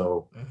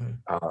 So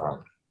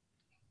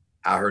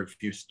I heard a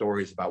few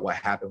stories about what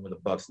happened when the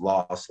Bucks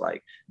lost,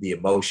 like the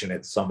emotion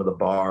at some of the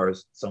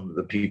bars, some of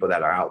the people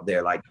that are out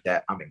there like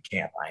that. I'm in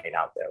camp. I ain't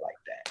out there like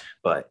that.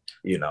 But,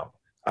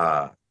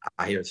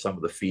 I hear some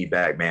of the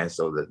feedback, man.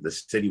 So the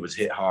city was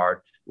hit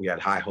hard. We had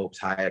high hopes,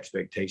 high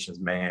expectations,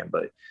 man.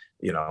 But,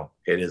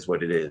 it is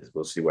what it is.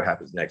 We'll see what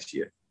happens next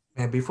year.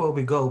 And before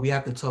we go, we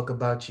have to talk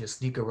about your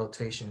sneaker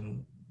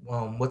rotation.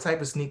 What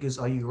type of sneakers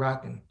are you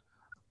rocking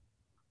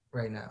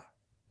right now?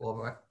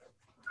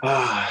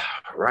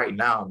 Right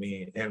now, I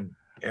mean, in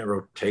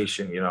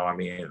rotation, a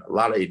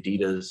lot of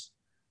Adidas,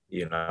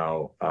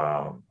 Yeezys,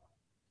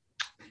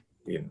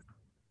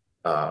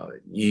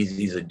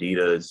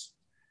 Adidas.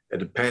 It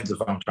depends if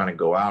I'm trying to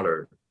go out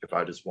or if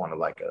I just want to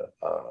like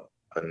a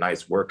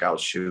nice workout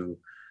shoe.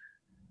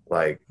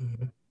 Like,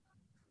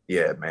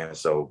 Yeah, man.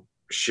 So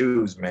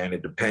shoes, man,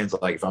 it depends.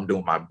 Like if I'm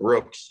doing my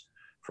Brooks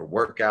for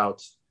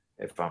workouts,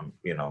 if I'm,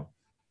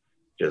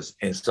 just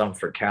in some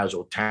for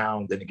casual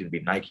town, then it can be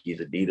Nikes,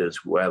 Adidas,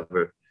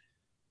 whoever.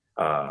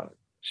 I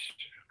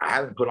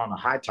haven't put on a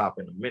high top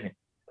in a minute.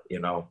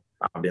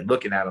 I've been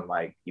looking at them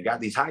like, you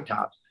got these high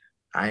tops.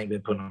 I ain't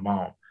been putting them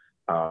on.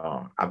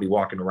 I'll be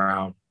walking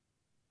around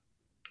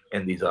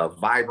in these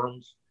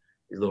Vibrams,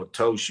 these little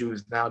toe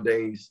shoes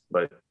nowadays,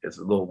 but it's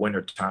a little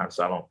winter time,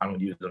 so I don't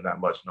use them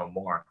that much no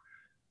more.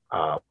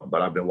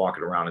 But I've been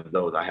walking around in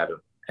those. I had to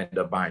end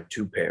up buying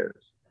 2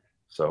 pairs,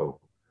 so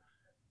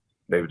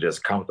they were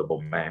just comfortable,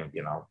 man.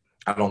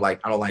 I don't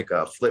like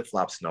flip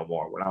flops no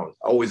more. When I was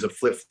always a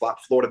flip flop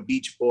Florida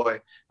Beach boy,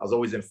 I was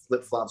always in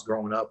flip flops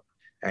growing up,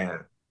 and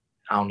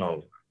I don't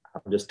know.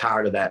 I'm just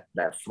tired of that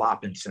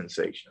flopping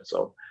sensation.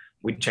 So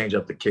we change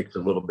up the kicks a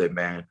little bit,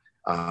 man.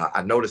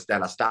 I noticed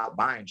that I stopped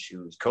buying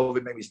shoes.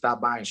 COVID made me stop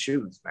buying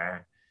shoes,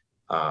 man.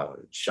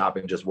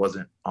 Shopping just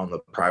wasn't on the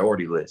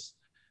priority list.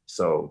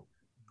 So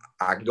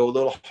I can go a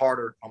little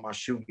harder on my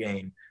shoe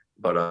game,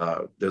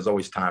 but there's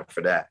always time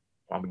for that.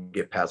 I'm going to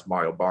get past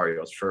Mario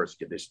Barrios first,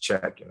 get this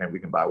check, and then we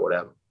can buy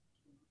whatever.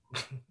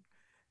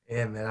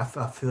 Yeah, man, I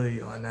feel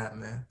you on that,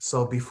 man.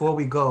 So before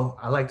we go,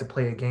 I like to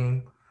play a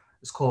game.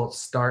 It's called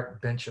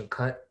Start, Bench, or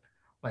Cut.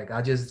 Like,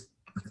 I just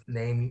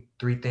name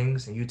 3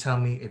 things, and you tell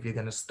me if you're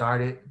going to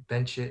start it,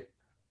 bench it,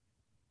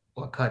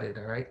 or cut it,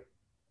 all right?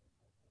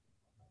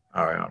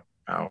 All right.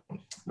 All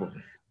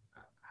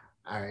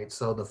right,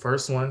 so the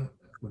first one,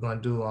 we're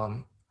going to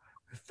do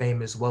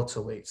famous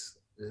welterweights.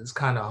 It's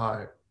kind of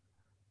hard.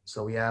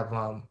 So we have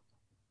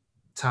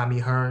Tommy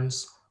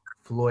Hearns,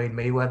 Floyd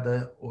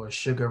Mayweather, or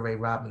Sugar Ray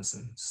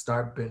Robinson.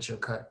 Start, bench, or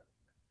cut.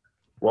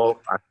 Well,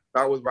 I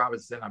start with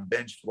Robinson. I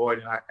bench Floyd,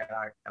 and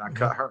I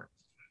cut Hearns.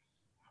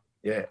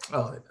 Yeah.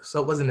 Oh,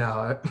 so it wasn't that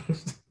hard.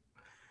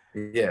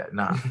 Yeah,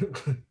 nah.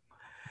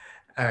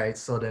 All right,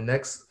 so the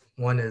next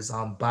one is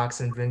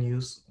boxing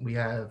venues. We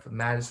have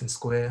Madison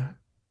Square,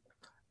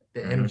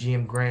 the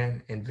MGM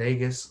Grand in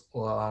Vegas,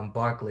 or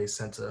Barclays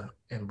Center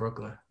in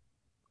Brooklyn.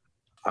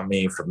 I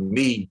mean, for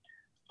me,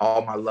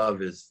 all my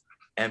love is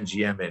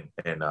MGM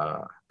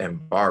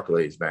and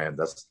Barclays, man.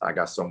 I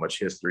got so much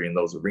history in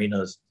those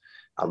arenas.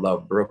 I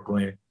love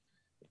Brooklyn,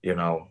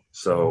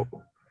 so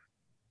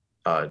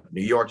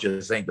New York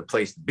just ain't the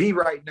place to be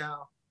right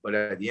now. But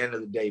at the end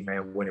of the day,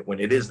 man, when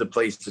it is the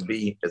place to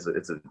be,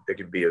 it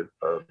can be a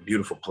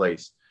beautiful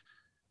place.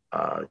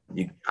 I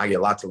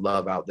get lots of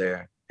love out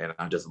there, and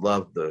I just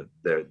love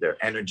their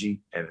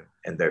energy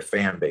and their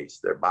fan base,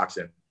 their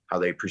boxing, how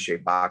they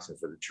appreciate boxing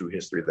for the true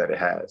history that it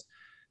has.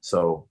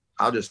 So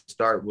I'll just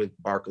start with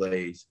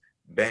Barclays,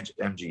 bench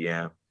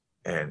MGM,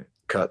 and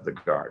cut the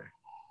Garden.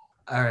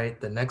 All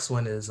right, the next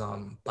one is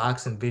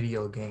boxing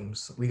video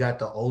games. We got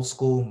the old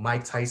school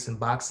Mike Tyson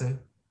boxing,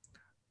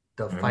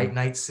 the Fight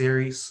Night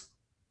series,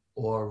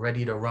 or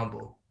Ready to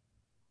Rumble.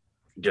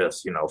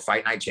 Just,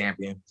 Fight Night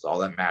champion. It's all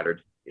that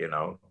mattered. They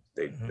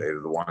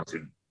were the ones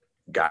who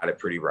got it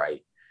pretty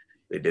right.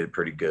 They did it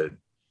pretty good.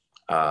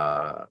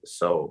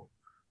 So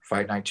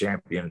Fight Night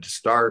champion to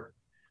start,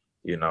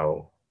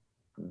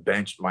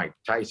 bench Mike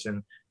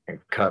Tyson, and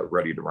cut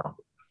Ready to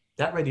Rumble.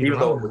 That Ready to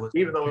Rumble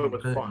even though it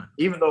was fun.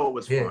 Even though it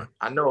was fun.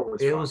 I know it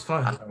was fun. It was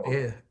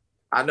fun.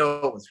 I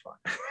know it was fun.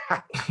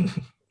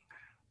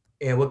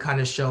 And we're kind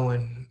of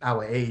showing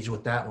our age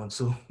with that one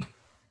too.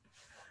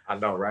 I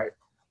know, right?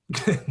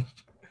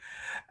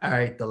 All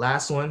right, the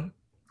last one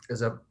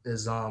is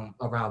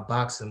around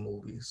boxing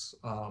movies.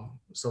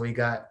 So we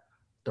got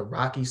the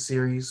Rocky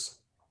series,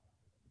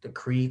 the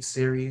Creed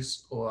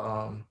series,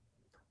 or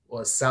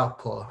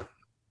Southpaw,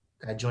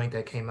 that joint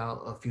that came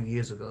out a few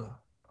years ago.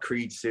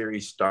 Creed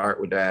series,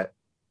 start with that,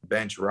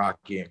 bench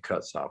Rocky, and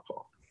cut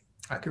Southpaw.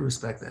 I can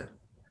respect that.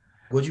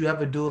 Would you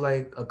ever do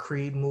like a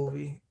Creed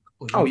movie?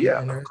 Oh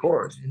yeah, of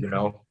course.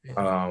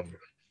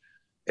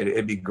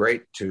 It'd be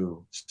great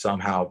to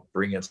somehow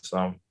bring in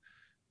some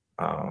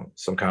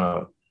kind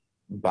of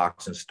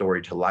boxing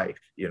story to life.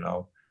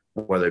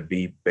 Whether it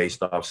be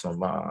based off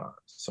some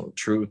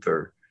truth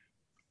or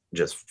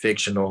just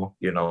fictional.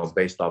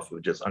 Based off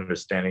of just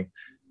understanding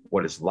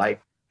what it's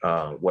like.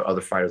 What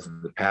other fighters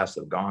in the past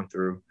have gone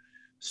through.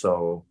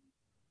 So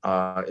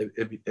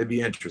it'd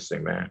be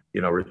interesting, man.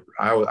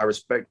 I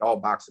respect all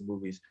boxing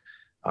movies.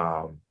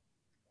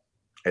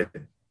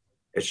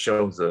 It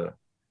shows a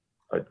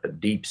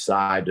deep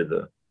side to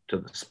the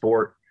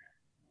sport.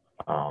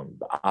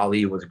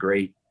 Ali was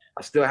great.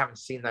 I still haven't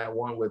seen that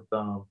one with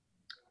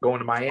going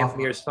to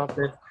Miami or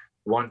something.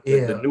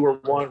 The newer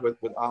one with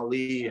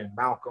Ali and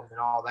Malcolm and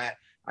all that.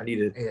 I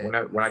need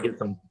to when I get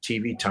some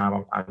TV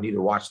time, I need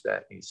to watch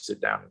that. I need to sit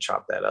down and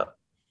chop that up.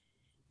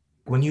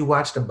 When you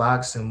watch the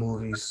boxing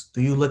movies,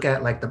 do you look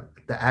at like the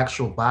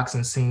actual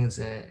boxing scenes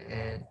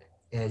and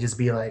just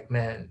be like,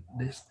 man,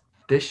 this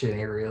shit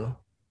ain't real?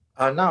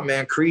 No,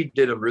 man. Creed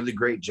did a really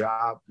great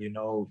job.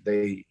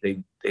 They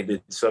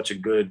did such a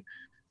good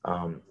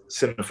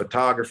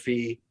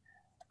cinematography.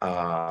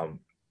 The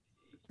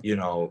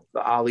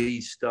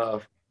Ali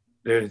stuff.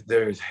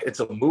 it's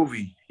a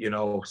movie,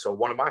 so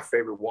one of my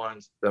favorite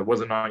ones that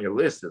wasn't on your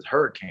list is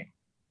Hurricane,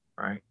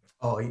 right?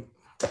 Oh,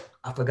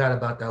 I forgot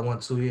about that one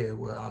too. Yeah,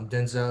 with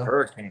Denzel.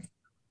 Hurricane,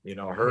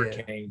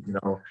 Hurricane.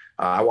 Yeah.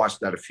 I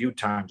watched that a few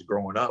times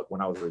growing up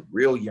when I was a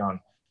real young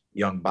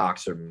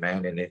boxer,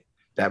 man, and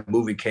that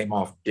movie came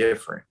off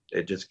different.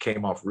 It just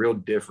came off real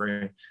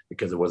different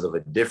because it was of a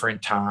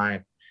different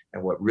time,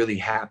 and what really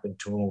happened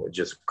to him was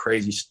just a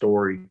crazy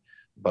story.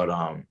 But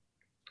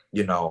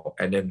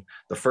and then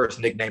the first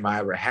nickname I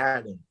ever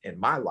had in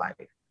my life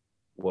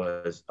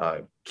was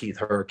Keith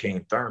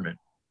Hurricane Thurman,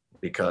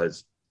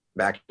 because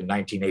back in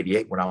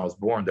 1988, when I was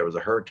born, there was a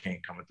hurricane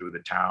coming through the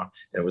town,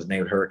 and it was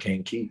named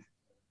Hurricane Keith,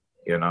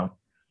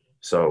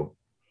 So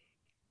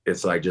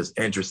it's like just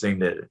interesting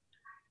that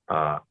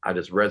I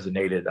just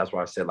resonated. That's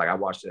why I said, like, I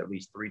watched it at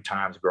least 3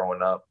 times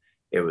growing up.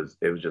 It was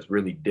just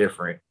really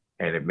different,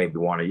 and it made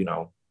me want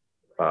to,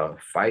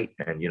 fight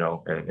and,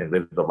 and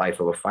live the life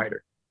of a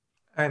fighter.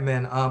 All right,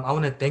 man. I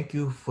want to thank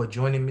you for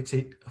joining me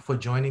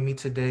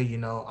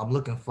today. I'm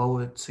looking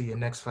forward to your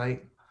next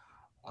fight.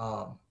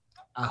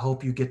 I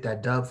hope you get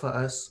that dub for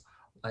us.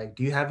 Like,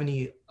 do you have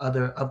any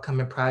other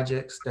upcoming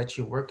projects that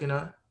you're working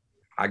on?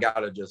 I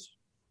gotta just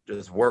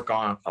work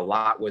on a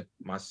lot with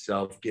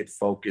myself, get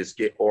focused,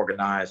 get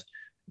organized,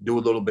 do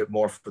a little bit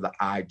more for the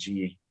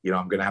IG.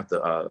 I'm gonna have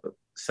to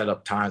set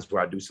up times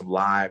where I do some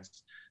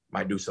lives,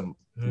 might do some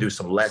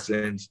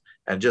lessons,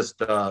 and just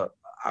some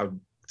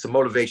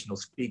motivational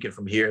speaking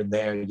from here and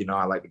there.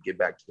 I like to get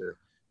back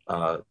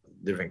to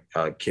different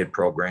kid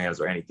programs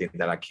or anything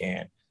that I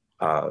can.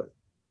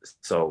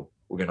 So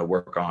we're going to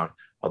work on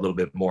a little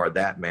bit more of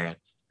that, man,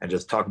 and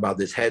just talk about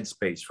this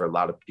headspace for a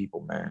lot of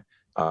people, man,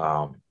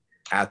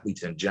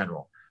 athletes in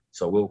general.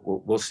 So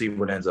we'll see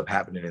what ends up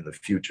happening in the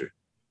future.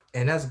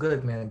 And that's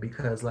good, man,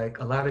 because like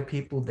a lot of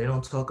people, they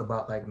don't talk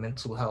about like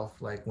mental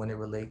health, like when it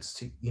relates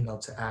to,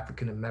 to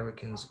African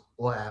Americans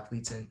or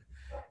athletes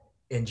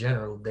in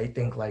general. They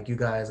think like you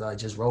guys are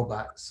just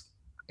robots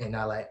and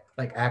not like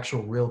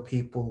actual real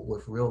people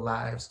with real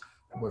lives,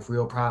 with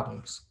real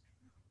problems.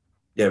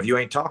 Yeah, if you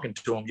ain't talking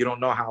to them, you don't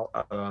know how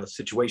a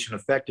situation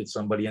affected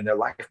somebody in their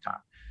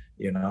lifetime.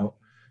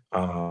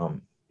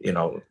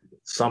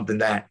 Something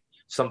that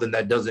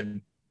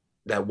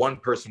one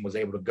person was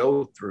able to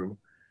go through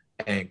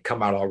and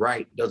come out all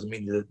right doesn't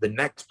mean that the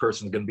next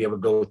person is going to be able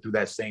to go through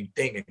that same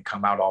thing and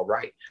come out all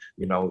right.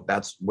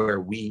 That's where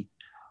we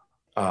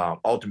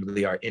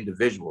ultimately are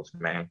individuals,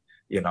 man.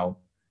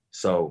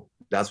 So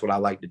that's what I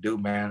like to do,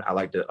 man. I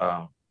like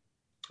to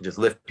just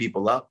lift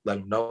people up, let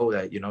them know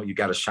that, you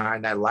got to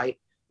shine that light.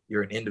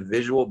 You're an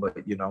individual, but,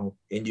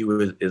 in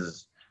you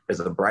is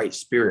a bright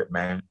spirit,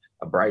 man,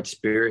 a bright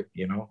spirit,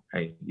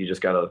 and you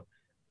just got to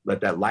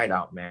let that light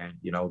out, man.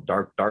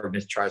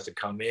 Darkness tries to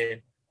come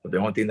in, but the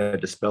only thing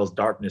that dispels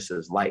darkness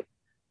is light,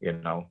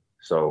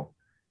 so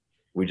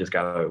we just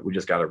gotta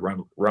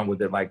run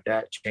with it like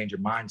that, change your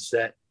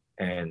mindset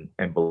and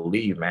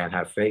believe, man,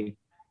 have faith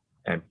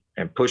and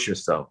push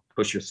yourself,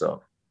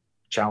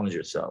 challenge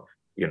yourself,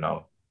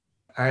 All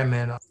right,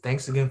 man.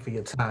 Thanks again for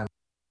your time.